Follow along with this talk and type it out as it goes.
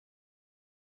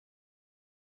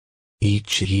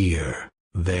Each year,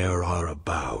 there are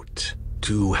about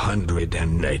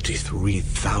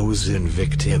 283,000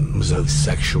 victims of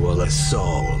sexual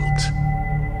assault.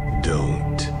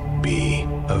 Don't be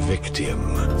a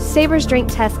victim. Saber's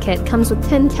Drink Test Kit comes with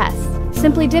 10 tests.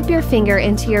 Simply dip your finger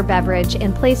into your beverage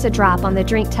and place a drop on the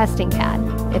drink testing pad.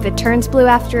 If it turns blue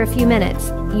after a few minutes,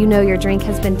 you know your drink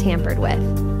has been tampered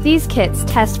with. These kits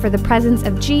test for the presence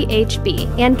of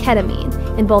GHB and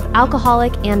ketamine in both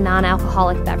alcoholic and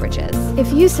non-alcoholic beverages.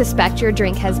 If you suspect your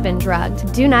drink has been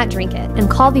drugged, do not drink it and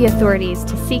call the authorities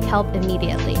to seek help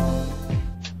immediately.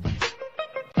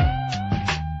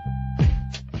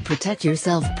 Protect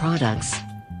Yourself products.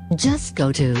 Just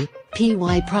go to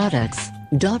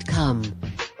pyproducts.com.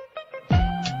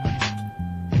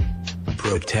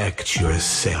 Protect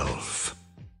yourself.